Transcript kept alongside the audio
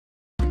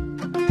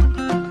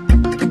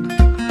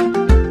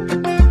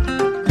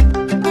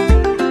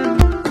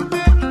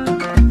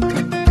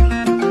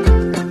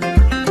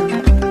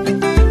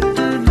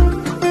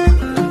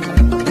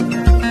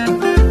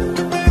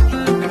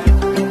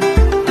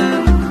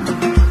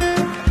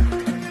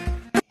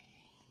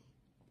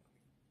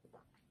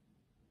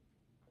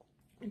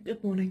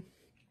Good morning.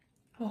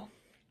 Oh,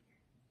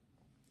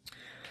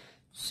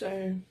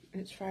 so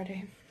it's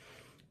Friday.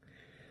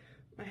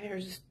 My hair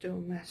is still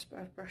a mess, but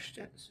I've brushed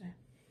it, so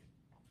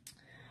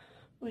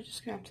we're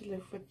just gonna have to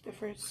live with the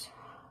frizz.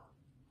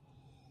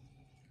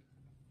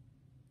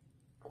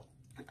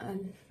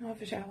 And I'll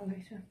have a shower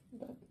later,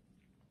 but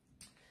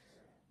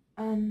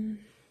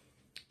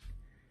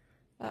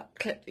that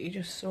clip that you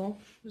just saw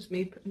was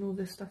me putting all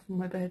this stuff on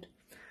my bed,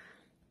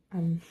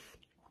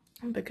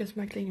 because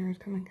my cleaner is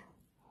coming.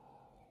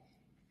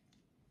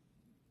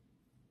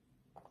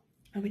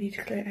 And we need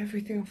to clear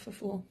everything off the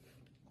floor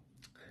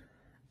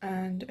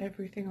and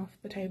everything off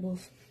the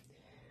tables.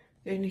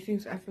 The only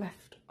things I've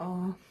left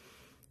are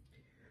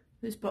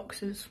these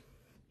boxes,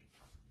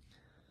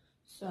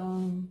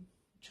 some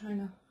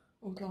china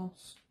or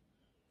glass.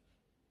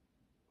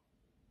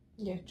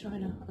 Yeah,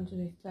 china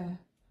underneath there,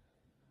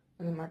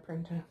 and then my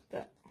printer.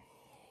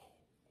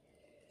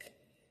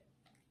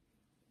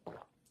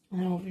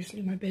 And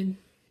obviously my bin.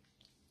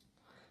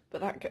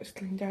 But that gets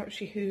cleaned out.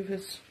 She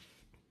hoovers.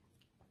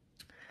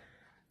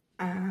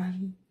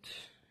 And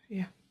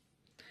yeah,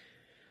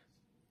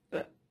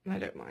 but I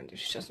don't mind if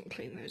she doesn't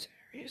clean those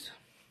areas.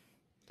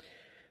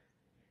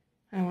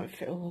 I won't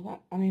fit all of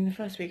that. I mean, the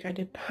first week I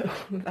did put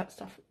all of that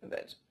stuff in the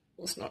bed.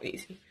 It was not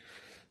easy,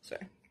 so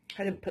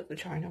I didn't put the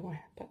china away.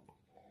 But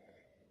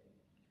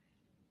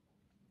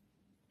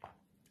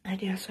and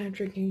yes, I'm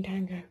drinking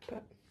Tango,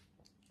 but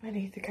I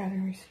need the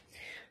calories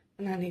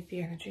and I need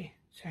the energy.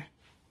 So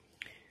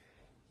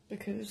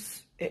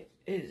because it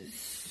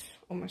is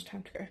almost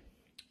time to go.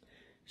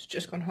 It's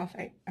just gone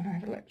 8:30 and I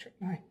have a lecture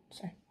at 9,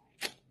 so.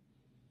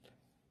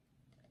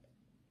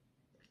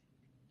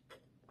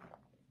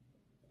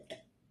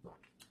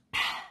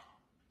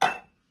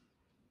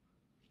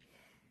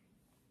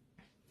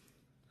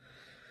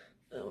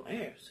 Oh, my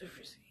hair is so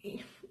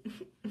frizzy.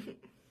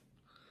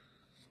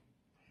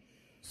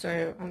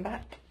 So, I'm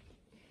back.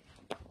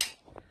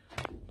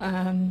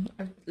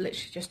 I've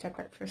literally just had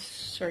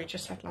breakfast, sorry,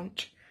 just had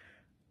lunch.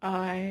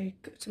 I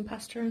cooked some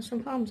pasta and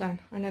some parmesan.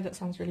 I know that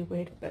sounds really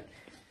weird, but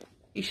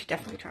you should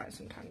definitely try it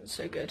sometime, it's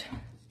so good.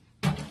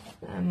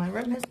 And my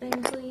room has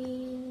been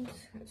cleaned,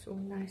 it's all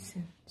nice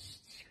and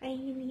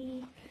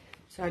shiny.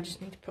 So I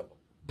just need to put,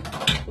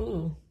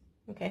 ooh,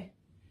 okay.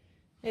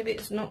 Maybe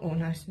it's not all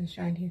nice and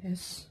shiny,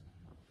 there's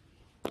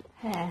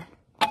hair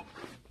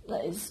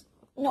that is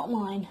not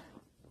mine.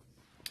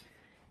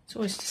 It's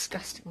always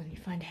disgusting when you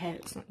find hair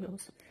that's not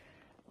yours.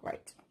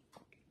 Right,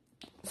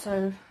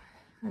 so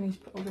I need to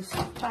put all this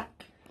stuff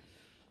back.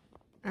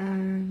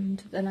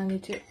 And then I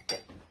need to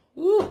get,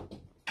 ooh!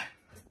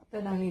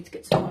 Then I need to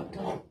get some work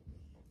done.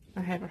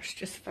 My hairbrush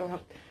just fell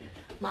out.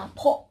 My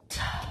pot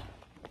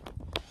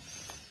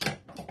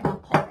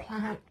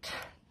plant.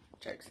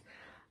 Jokes.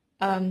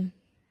 Sorry,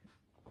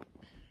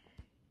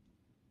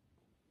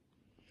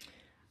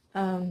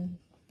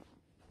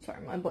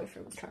 my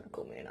boyfriend was trying to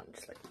call me and I'm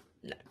just like,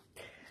 no.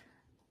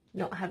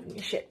 Not having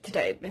your shit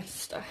today,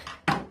 mister.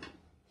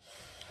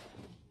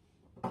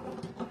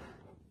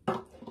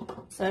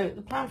 So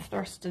the plan for the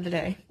rest of the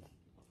day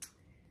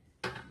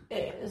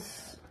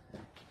is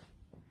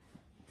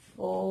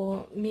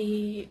for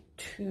me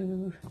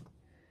to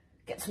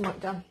get some work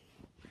done.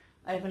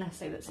 I have an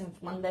essay that's in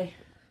for Monday,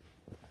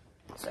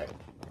 so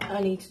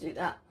I need to do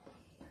that.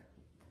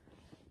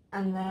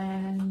 And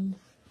then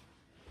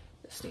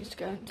this needs to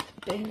go into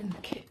the bin in the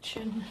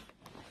kitchen.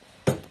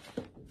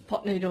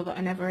 Pot noodle that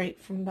I never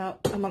ate from about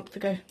a month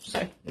ago,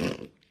 so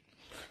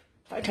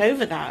like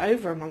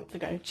over a month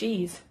ago,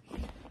 jeez.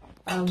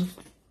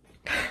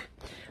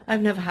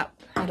 I've never had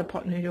a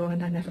pot noodle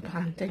and I never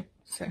plan to,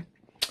 so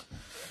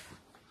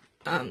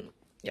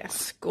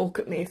yes, gawk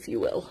at me if you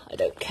will, I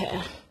don't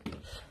care.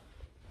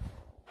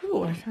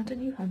 Oh, I found a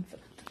new home for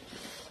that.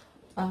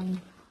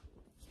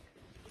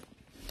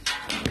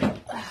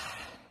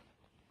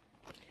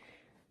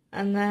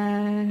 And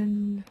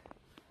then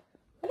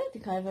I don't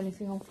think I have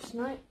anything on for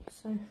tonight,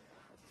 so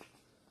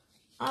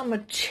I'm a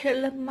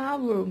chill in my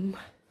room.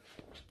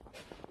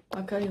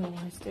 Like I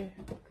always do,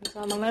 because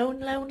I'm a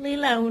lonely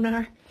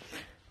loner.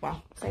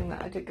 Well, saying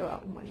that, I did go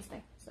out on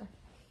Wednesday, so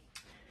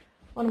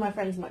one of my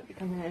friends might be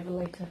coming over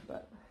later,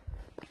 but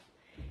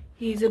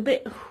he's a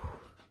bit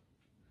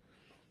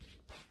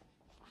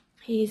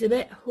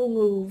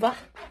hungover,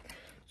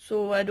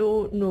 so I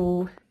don't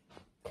know.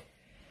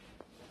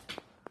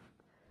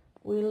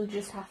 We'll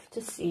just have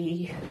to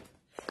see.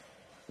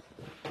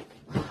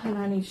 And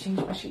I need to change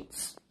my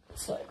sheets,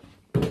 so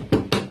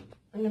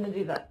I'm gonna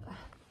do that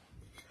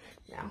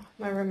now.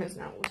 My room is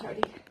now all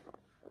tidy.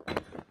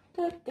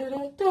 Da, da,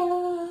 da,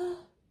 da.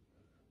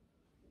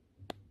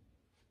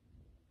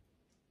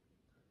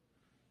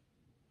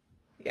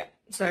 Yeah,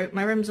 so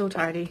my room's all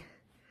tidy.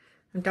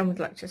 I'm done with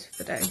lectures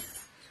for the day,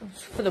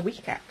 for the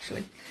week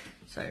actually.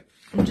 So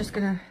I'm just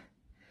gonna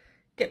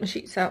get my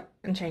sheets out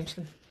and change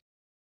them.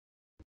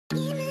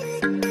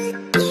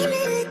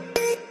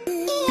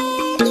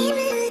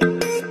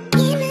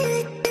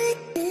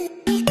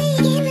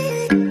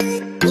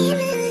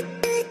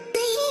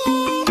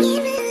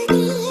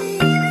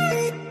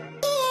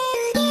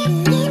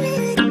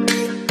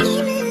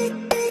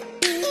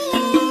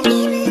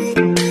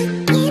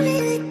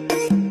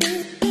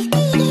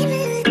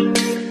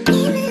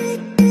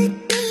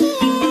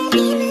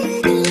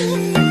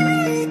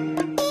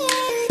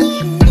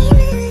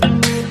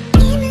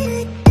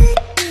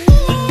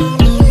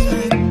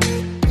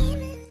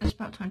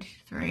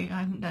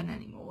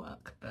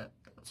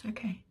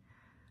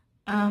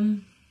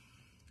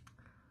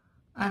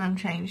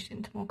 changed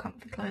into more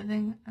comfy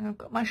clothing, and I've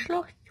got my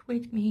STALK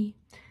with me.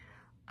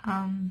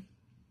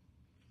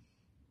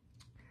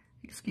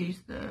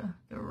 Excuse the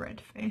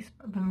red face,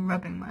 but I've been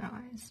rubbing my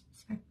eyes.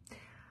 So,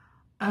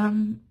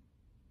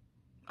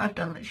 I've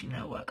done literally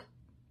no work,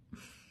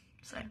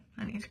 so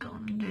I need to go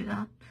on and do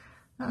that.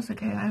 That's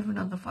okay. I have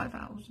another 5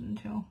 hours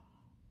until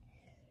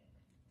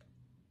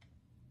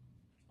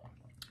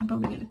I'm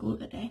probably gonna call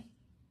it a day.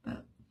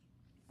 But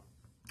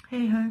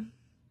hey ho,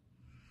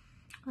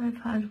 I've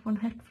had one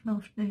heck of an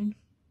afternoon,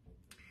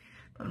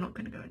 but I'm not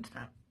going to go into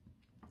that.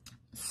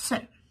 So,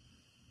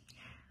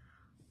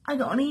 I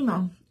got an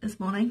email this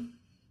morning,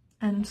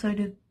 and so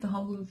did the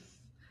whole of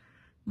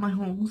my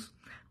halls.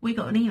 We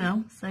got an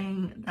email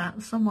saying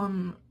that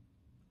someone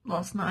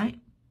last night,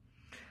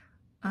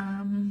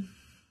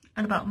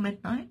 at about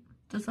midnight,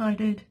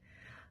 decided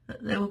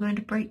that they were going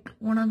to break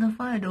one of the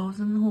fire doors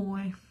in the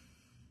hallway.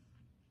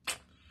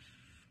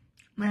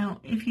 Now,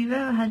 if you've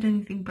ever had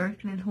anything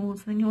broken in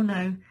halls, then you'll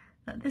know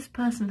that this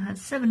person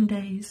has 7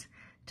 days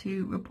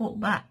to report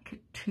back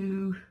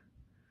to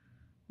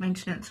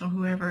maintenance or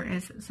whoever it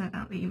is that sent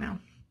out the email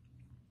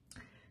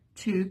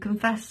to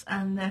confess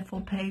and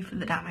therefore pay for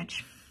the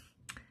damage.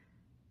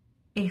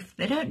 If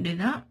they don't do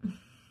that,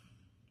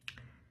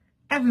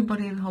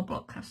 everybody in the whole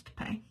block has to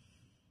pay.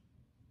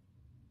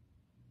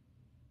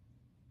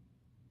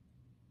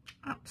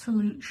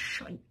 Absolute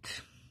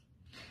shite.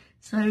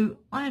 So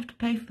I have to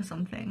pay for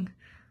something.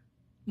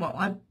 Well,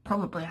 I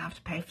probably have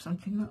to pay for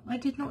something that I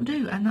did not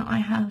do and that I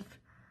have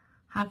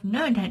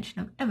no intention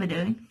of ever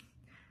doing.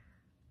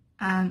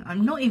 And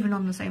I'm not even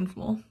on the same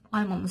floor.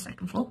 I'm on the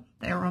 2nd floor.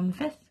 They are on the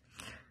 5th.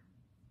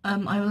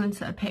 I will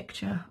insert a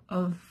picture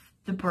of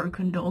the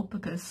broken door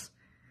because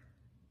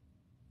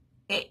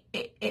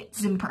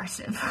it's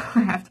impressive.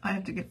 I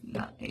have to give them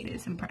that. It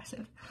is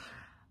impressive.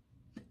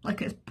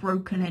 Like, it's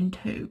broken in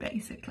two,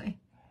 basically.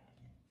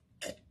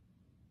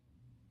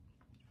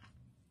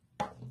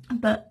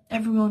 But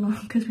everyone,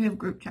 because we have a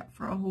group chat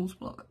for our halls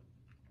block,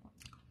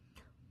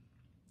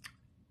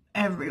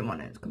 everyone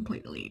is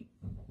completely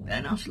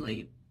and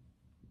utterly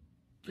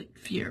like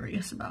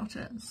furious about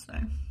it. So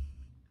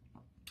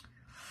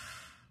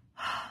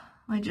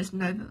I just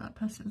know that that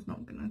person's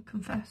not going to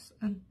confess,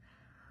 and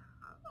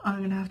I'm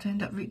going to have to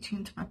end up reaching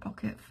into my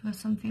pocket for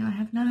something I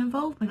have no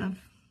involvement of.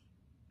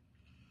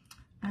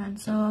 And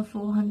so are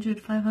 400,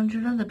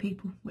 500 other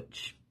people,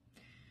 which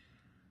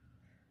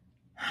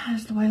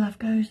is the way life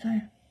goes,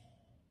 though.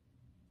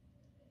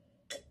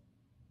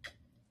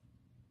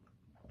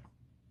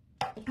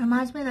 It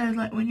reminds me, though,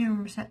 like when you're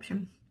in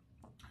reception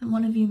and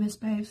one of you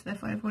misbehaves,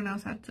 therefore everyone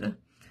else had to,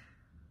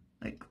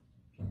 like,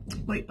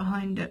 wait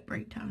behind at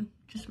break time.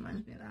 Just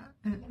reminds me of that.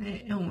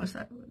 It almost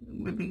like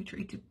we're being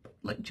treated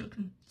like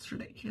children. It's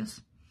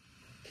ridiculous.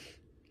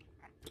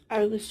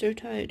 I was so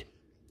tired.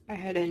 I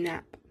had a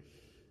nap.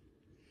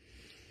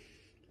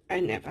 I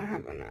never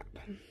have a nap.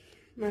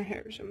 My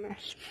hair is a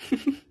mess.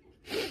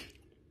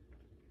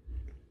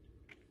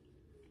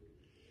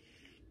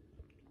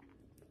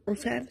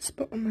 Also, I have a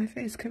spot on my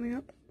face coming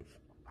up,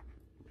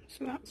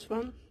 so that's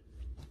fun.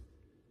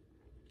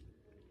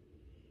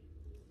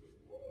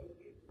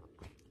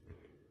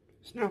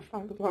 It's now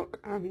 5 o'clock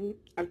and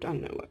I've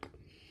done no work.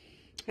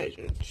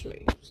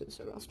 Literally, since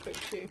I last spoke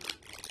to you.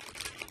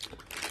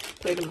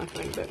 Played on my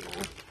phone a bit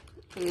more,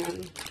 and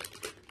then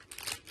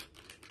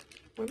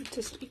went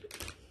to sleep.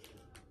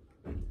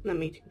 And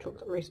I'm eating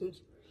chocolate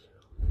raisins,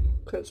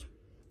 because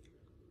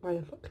why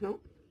the fuck not?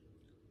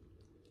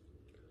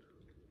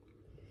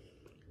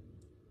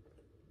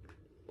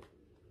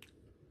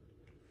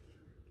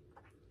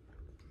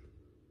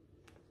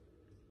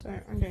 So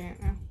I'm doing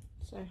it now.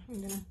 So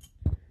I'm gonna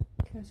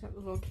close out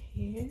the vlog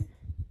here.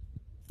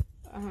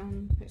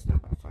 It's now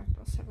about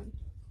 7:05.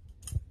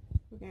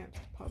 We're going out to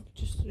the pub,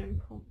 just an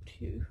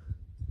impromptu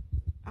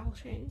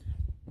outing.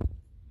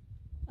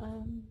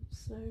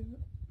 So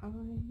I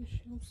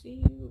shall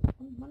see you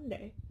on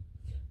Monday.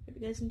 Hope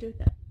you guys enjoyed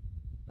that.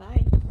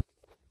 Bye.